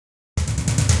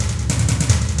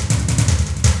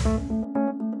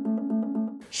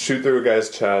shoot through a guy's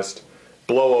chest,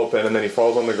 blow open, and then he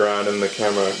falls on the ground and the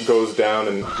camera goes down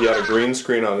and he had a green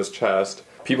screen on his chest.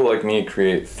 People like me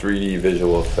create 3D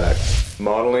visual effects.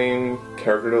 Modeling,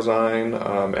 character design,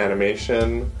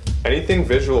 animation, anything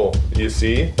visual you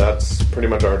see, that's pretty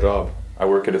much our job. I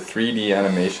work at a 3D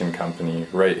animation company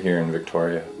right here in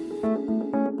Victoria.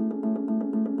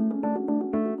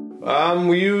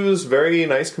 We use very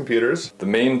nice computers. The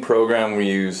main program we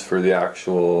use for the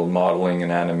actual modeling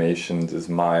and animations is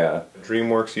Maya.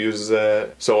 DreamWorks uses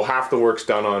it. So half the work's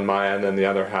done on Maya and then the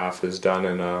other half is done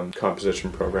in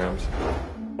composition programs.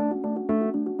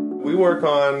 We work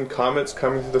on comets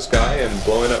coming through the sky and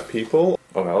blowing up people.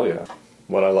 Oh, hell yeah.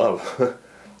 What I love.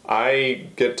 I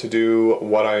get to do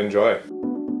what I enjoy.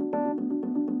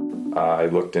 I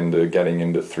looked into getting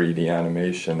into 3D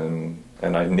animation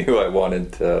and I knew I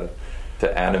wanted to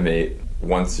animate.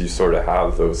 Once you sort of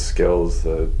have those skills,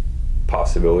 the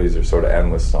possibilities are sort of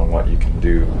endless on what you can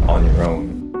do on your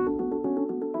own.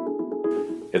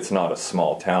 It's not a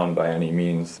small town by any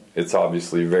means. It's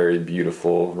obviously very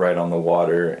beautiful, right on the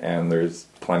water, and there's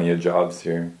plenty of jobs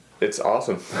here. It's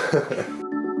awesome.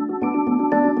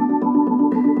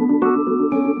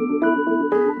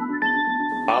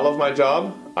 I love my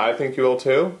job. I think you will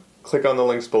too. Click on the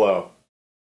links below.